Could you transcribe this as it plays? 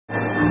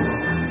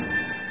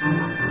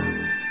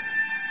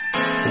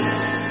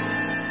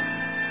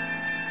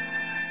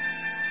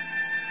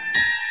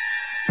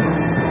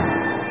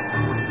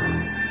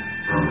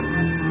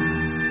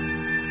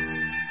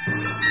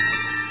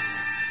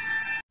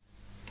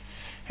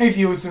Hey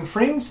viewers and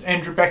friends,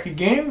 Andrew back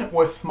again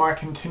with my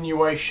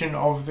continuation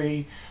of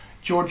the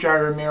George A.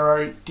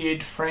 Romero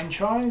Dead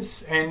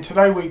franchise, and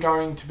today we're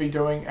going to be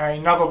doing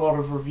another lot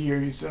of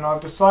reviews, and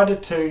I've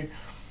decided to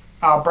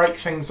break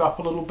things up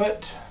a little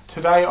bit.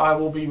 Today I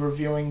will be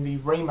reviewing the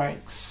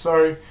remakes,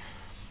 so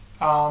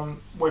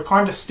we're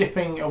kind of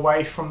stepping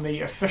away from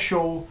the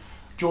official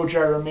George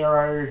A.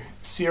 Romero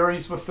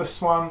series with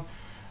this one,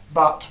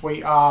 but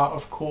we are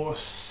of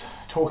course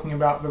talking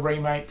about the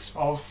remakes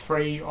of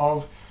 3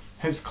 of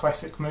his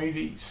classic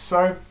movies.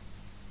 So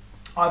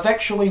I've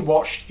actually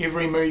watched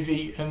every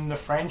movie in the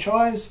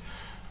franchise.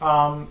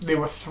 There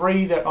were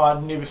 3 that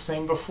I'd never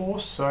seen before,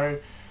 so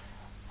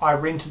I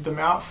rented them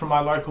out from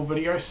my local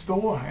video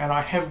store and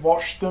I have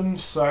watched them,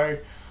 so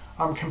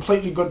I'm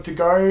completely good to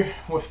go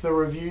with the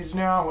reviews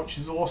now, which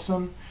is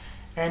awesome.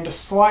 And a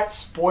slight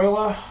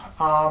spoiler,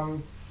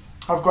 I've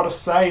got to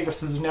say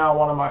this is now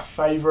one of my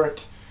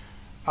favourite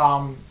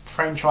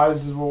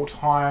franchises of all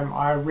time.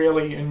 I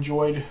really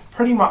enjoyed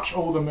pretty much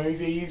all the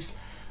movies,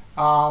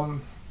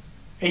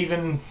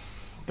 even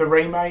the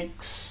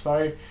remakes.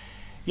 So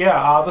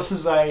yeah, this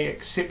is a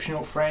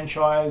exceptional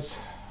franchise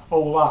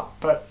all up.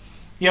 But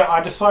yeah,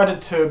 I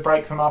decided to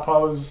break them up. I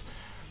was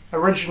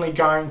originally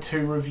going to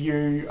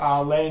review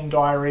Land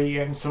Diary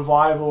and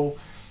Survival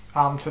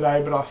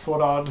today, but I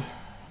thought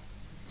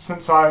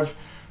since I've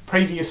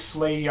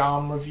previously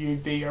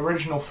reviewed the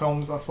original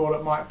films, I thought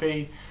it might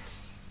be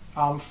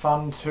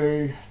fun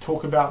to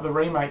talk about the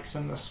remakes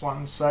in this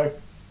one. So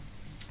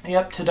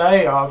yep,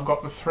 today I've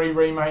got the 3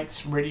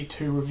 remakes ready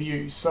to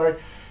review. So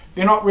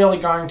they're not really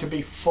going to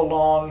be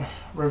full-on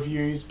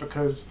reviews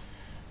because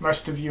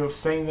most of you have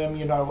seen them,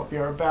 you know what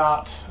they're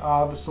about.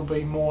 This will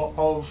be more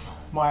of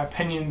my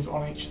opinions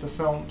on each of the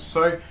films.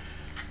 So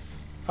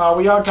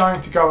we are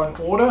going to go in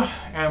order,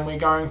 and we're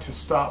going to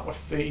start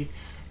with the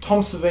Tom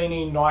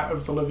Savini Night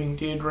of the Living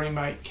Dead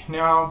remake.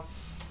 Now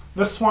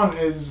this one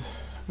is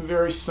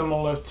very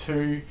similar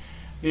to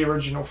the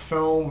original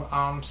film,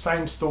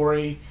 same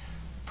story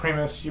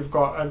premise. You've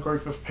got a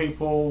group of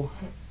people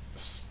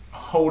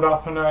holed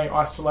up in an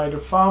isolated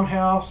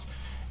farmhouse,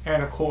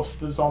 and of course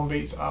the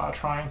zombies are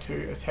trying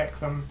to attack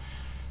them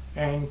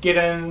and get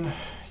in,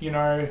 you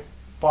know,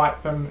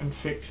 bite them,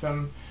 infect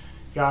them,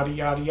 yada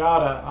yada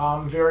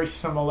yada. Very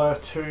similar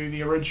to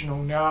the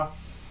original. Now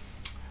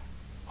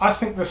I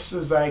think this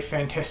is a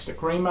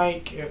fantastic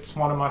remake. It's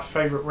one of my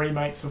favourite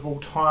remakes of all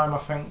time. I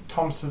think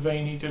Tom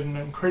Savini did an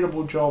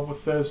incredible job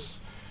with this.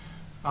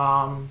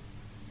 Yeah,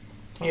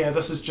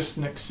 this is just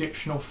an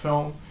exceptional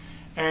film,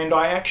 and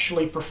I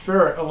actually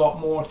prefer it a lot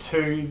more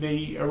to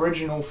the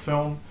original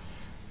film.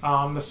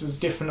 This is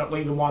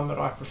definitely the one that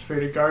I prefer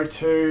to go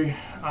to.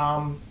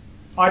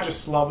 I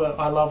just love it.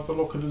 I love the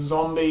look of the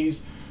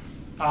zombies.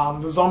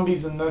 The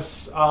zombies in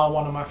this are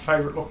one of my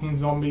favourite looking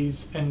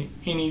zombies in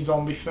any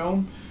zombie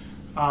film.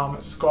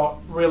 It's got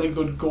really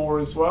good gore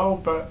as well,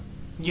 but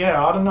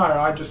yeah, I don't know,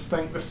 I just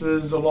think this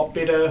is a lot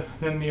better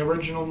than the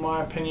original in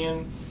my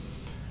opinion.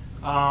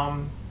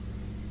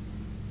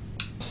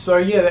 So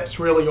yeah, that's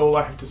really all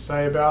I have to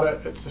say about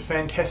it. It's a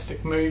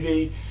fantastic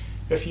movie.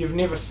 If you've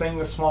never seen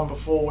this one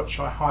before, which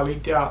I highly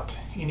doubt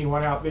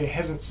anyone out there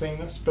hasn't seen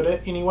this, but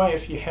anyway,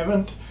 if you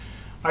haven't,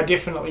 I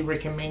definitely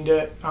recommend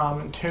it.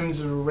 In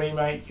terms of a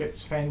remake,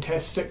 it's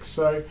fantastic,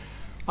 so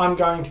I'm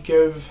going to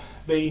give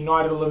the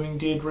Night of the Living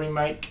Dead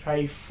remake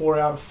a 4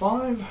 out of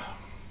 5.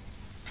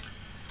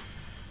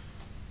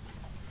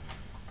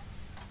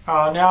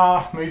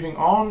 Now moving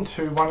on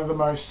to one of the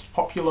most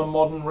popular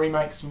modern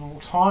remakes of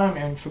all time,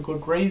 and for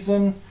good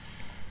reason,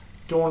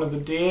 Dawn of the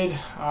Dead.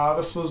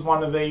 This was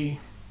one of the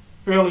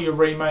earlier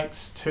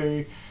remakes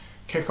to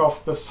kick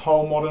off this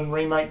whole modern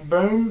remake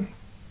boom,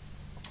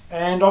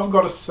 and I've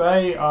got to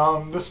say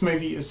this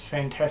movie is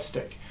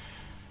fantastic.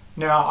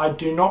 Now I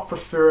do not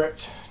prefer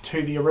it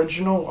to the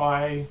original.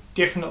 I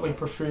definitely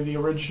prefer the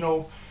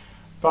original,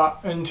 but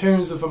in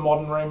terms of a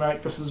modern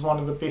remake, this is one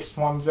of the best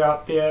ones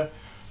out there.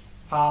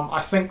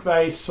 I think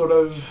they sort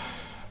of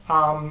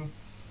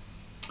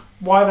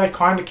why they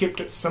kind of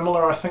kept it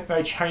similar, I think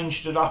they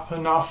changed it up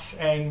enough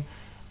and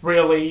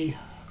really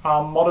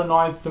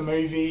modernized the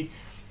movie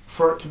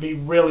for it to be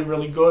really,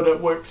 really good.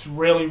 It works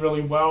really,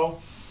 really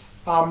well.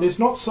 There's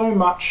not so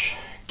much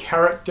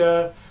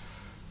character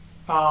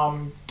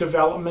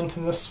development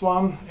in this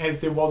one as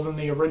there was in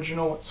the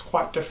original. It's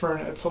quite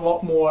different. It's a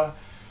lot more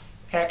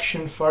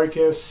action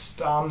focused.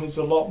 There's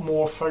a lot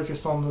more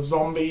focus on the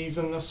zombies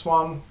in this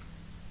one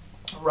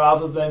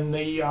rather than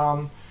the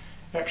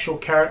actual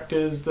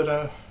characters that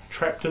are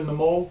trapped in the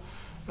mall.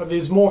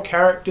 There's more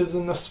characters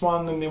in this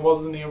one than there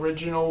was in the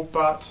original,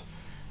 but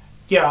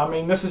yeah, I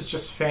mean, this is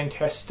just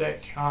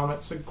fantastic.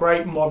 It's a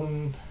great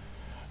modern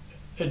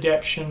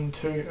adaptation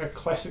to a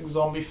classic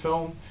zombie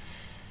film.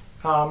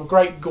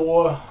 Great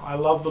gore, I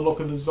love the look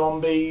of the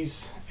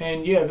zombies,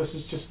 and yeah, this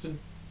is just a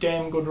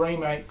damn good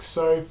remake.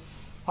 So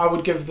I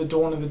would give the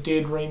Dawn of the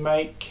Dead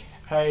remake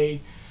a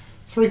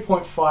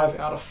 3.5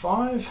 out of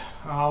 5.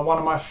 One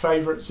of my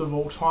favourites of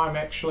all time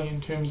actually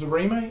in terms of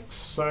remakes,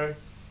 so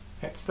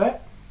that's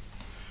that.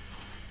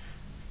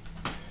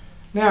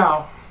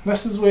 Now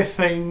this is where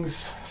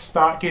things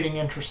start getting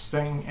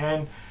interesting,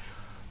 and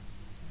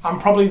I'm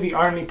probably the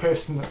only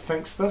person that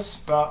thinks this,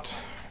 but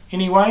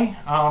anyway,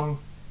 on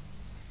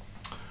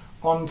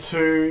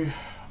to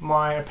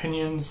my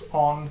opinions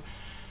on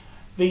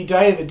the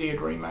Day of the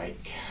Dead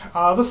remake.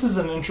 This is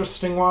an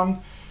interesting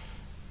one.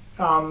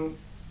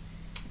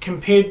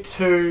 Compared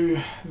to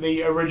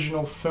the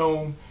original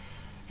film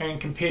and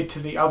compared to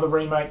the other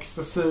remakes,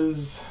 this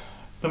is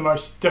the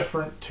most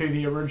different to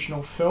the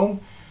original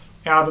film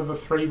out of the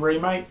 3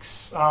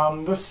 remakes.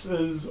 This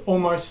is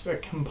almost a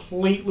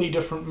completely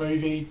different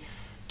movie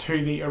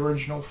to the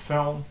original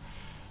film.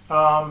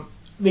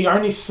 The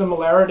only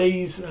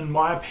similarities, in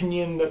my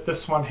opinion, that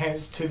this one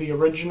has to the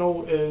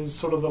original is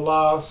sort of the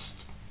last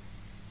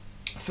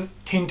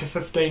 10 to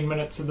 15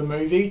 minutes of the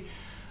movie,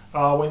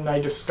 when they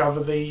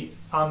discover the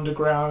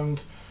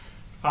underground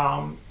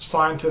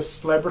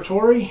scientist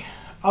laboratory.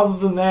 Other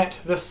than that,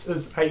 this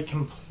is a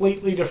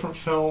completely different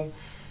film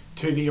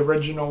to the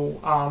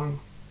original.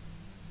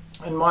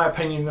 In my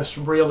opinion, this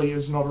really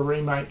is not a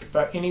remake.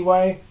 But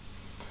anyway,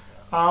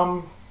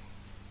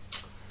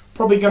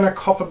 probably going to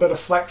cop a bit of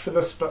flack for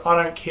this, but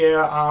I don't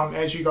care.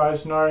 As you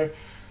guys know,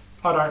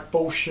 I don't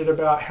bullshit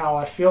about how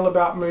I feel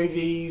about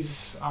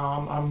movies.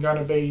 I'm going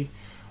to be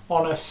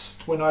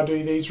honest when I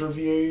do these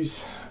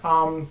reviews.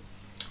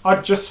 I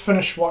just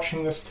finished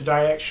watching this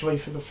today actually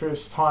for the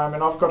first time,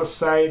 and I've got to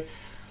say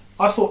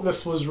I thought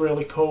this was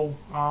really cool.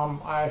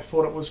 I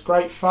thought it was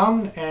great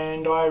fun,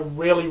 and I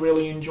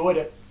really enjoyed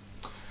it.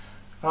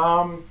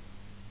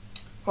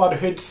 I'd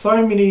heard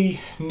so many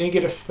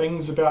negative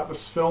things about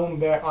this film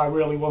that I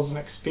really wasn't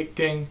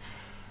expecting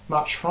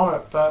much from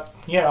it, but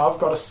yeah, I've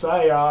got to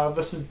say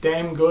this is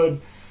damn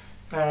good,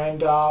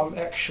 and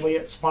actually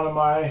it's one of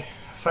my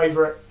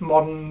favourite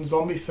modern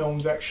zombie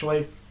films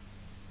actually.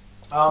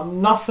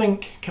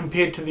 Nothing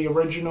compared to the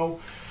original,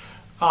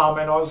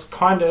 and I was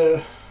kind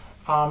of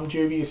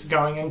dubious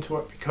going into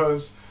it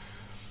because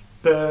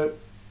the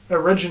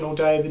original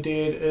Day of the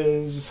Dead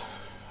is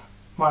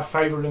my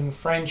favourite in the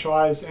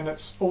franchise, and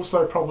it's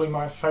also probably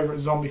my favourite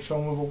zombie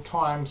film of all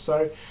time,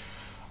 so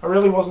I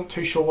really wasn't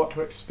too sure what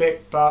to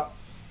expect, but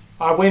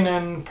I went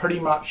in pretty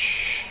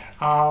much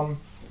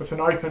with an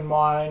open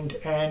mind,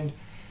 and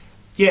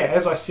yeah,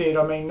 as I said,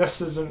 I mean,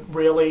 this isn't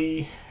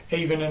really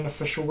even an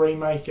official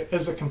remake. It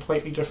is a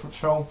completely different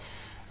film,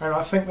 and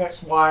I think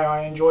that's why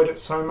I enjoyed it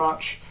so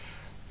much.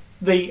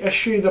 The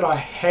issue that I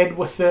had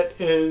with it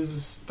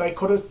is they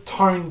could have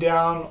toned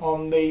down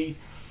on the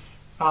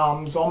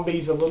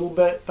zombies a little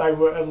bit. They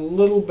were a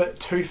little bit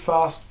too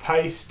fast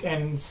paced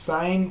and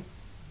insane.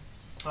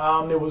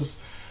 There was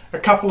a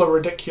couple of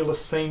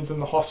ridiculous scenes in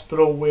the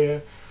hospital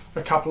where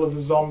a couple of the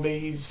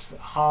zombies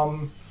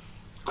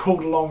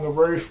crawled along the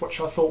roof,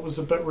 which I thought was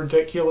a bit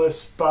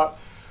ridiculous, but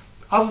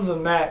other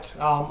than that,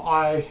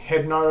 I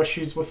had no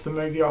issues with the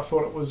movie. I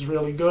thought it was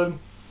really good.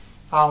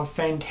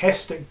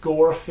 Fantastic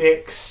gore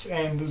effects,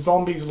 and the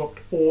zombies looked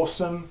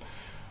awesome.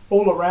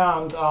 All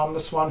around,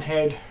 this one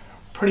had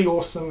pretty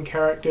awesome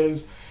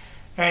characters,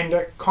 and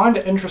a kind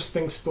of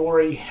interesting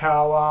story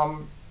how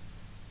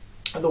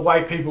the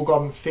way people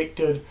got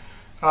infected.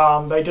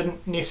 They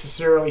didn't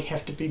necessarily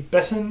have to be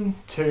bitten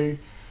to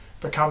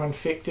become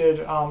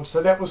infected,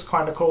 so that was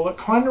kind of cool. It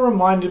kind of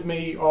reminded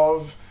me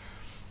of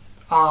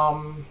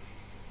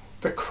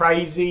the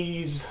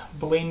Crazies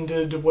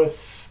blended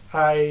with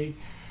a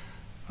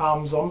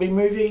zombie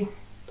movie.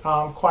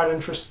 Quite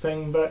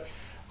interesting, but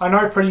I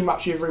know pretty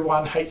much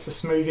everyone hates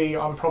this movie.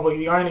 I'm probably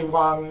the only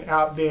one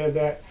out there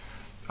that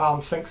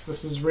thinks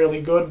this is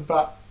really good,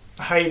 but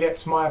hey,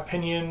 that's my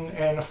opinion,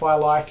 and if I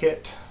like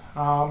it,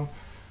 I'm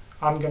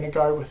going to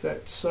go with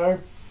it. So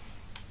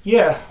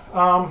yeah,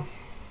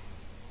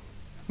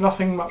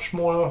 nothing much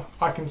more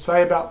I can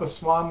say about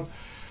this one,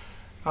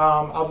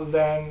 other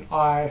than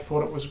I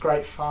thought it was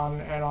great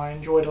fun and I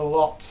enjoyed it a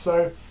lot.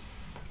 So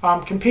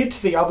compared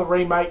to the other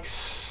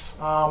remakes,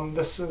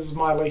 this is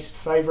my least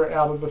favourite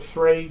out of the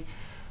 3,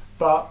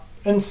 but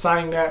in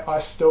saying that, I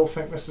still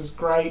think this is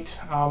great.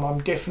 I'm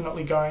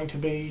definitely going to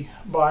be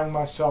buying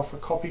myself a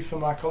copy for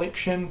my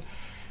collection,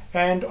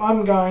 and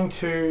I'm going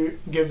to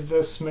give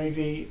this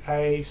movie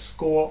a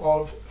score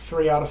of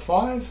 3 out of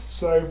 5.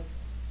 So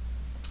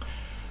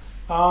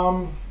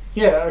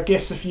yeah, I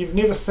guess if you've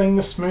never seen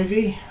this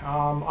movie,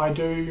 I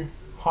do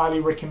highly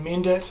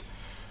recommend it.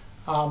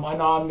 I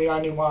know I'm the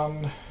only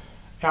one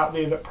out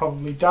there that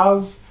probably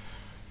does,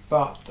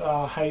 but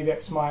hey,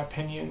 that's my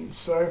opinion.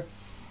 So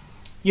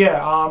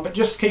yeah, but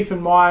just keep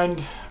in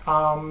mind,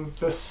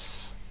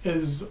 this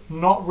is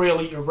not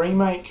really a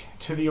remake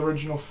to the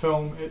original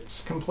film.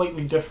 It's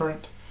completely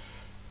different.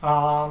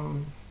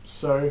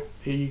 So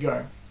there you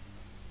go.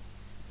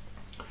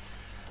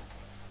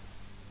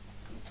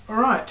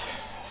 Alright,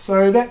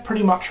 so that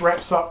pretty much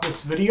wraps up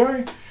this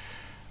video.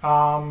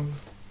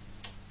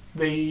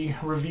 The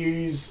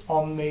reviews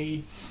on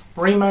the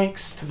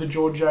remakes to the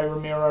George A.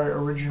 Romero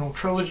original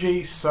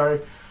trilogy. So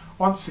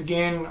once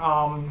again,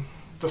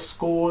 the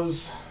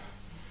scores: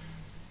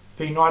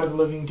 the Night of the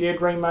Living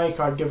Dead remake,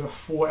 I'd give a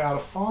 4 out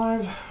of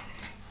 5.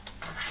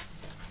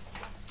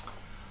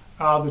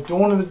 The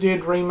Dawn of the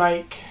Dead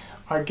remake,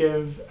 I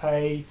give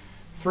a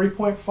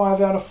 3.5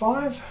 out of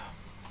 5.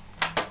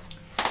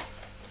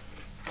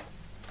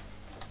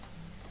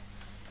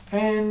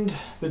 And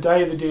the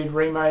Day of the Dead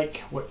remake,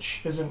 which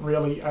isn't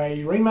really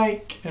a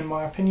remake in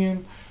my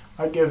opinion,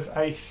 I give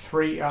a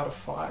 3 out of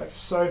 5.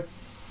 So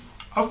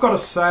I've got to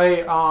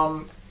say,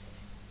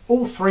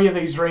 all three of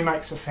these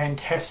remakes are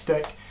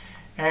fantastic,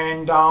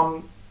 and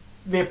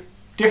they're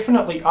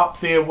definitely up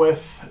there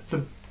with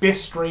the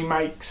best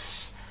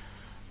remakes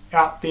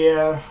out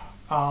there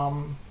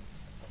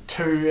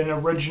to an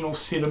original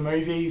set of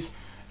movies,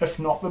 if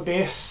not the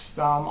best.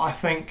 I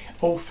think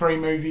all three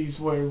movies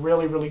were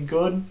really, really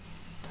good.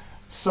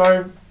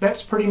 So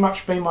that's pretty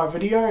much been my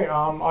video.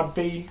 I'd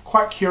be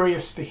quite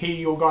curious to hear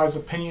your guys'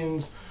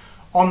 opinions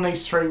on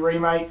these three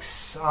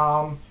remakes,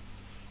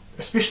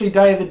 especially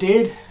Day of the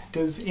Dead.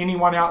 Does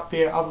anyone out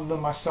there other than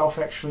myself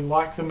actually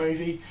like the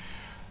movie?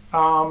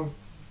 But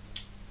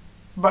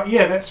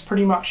yeah, that's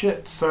pretty much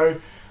it. So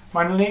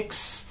my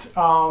next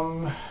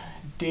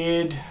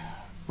Dead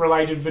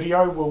related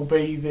video will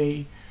be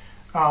the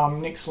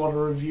next lot of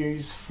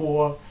reviews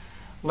for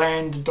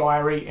Land,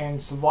 Diary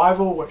and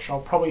Survival, which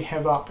I'll probably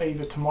have up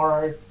either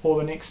tomorrow or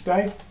the next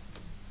day.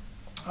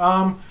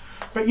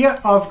 But yeah,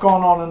 I've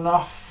gone on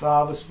enough.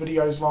 This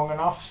video is long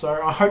enough, so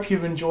I hope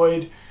you've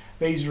enjoyed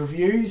these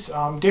reviews.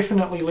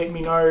 Definitely let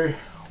me know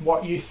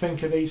what you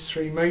think of these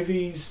three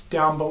movies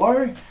down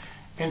below,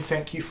 and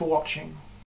thank you for watching.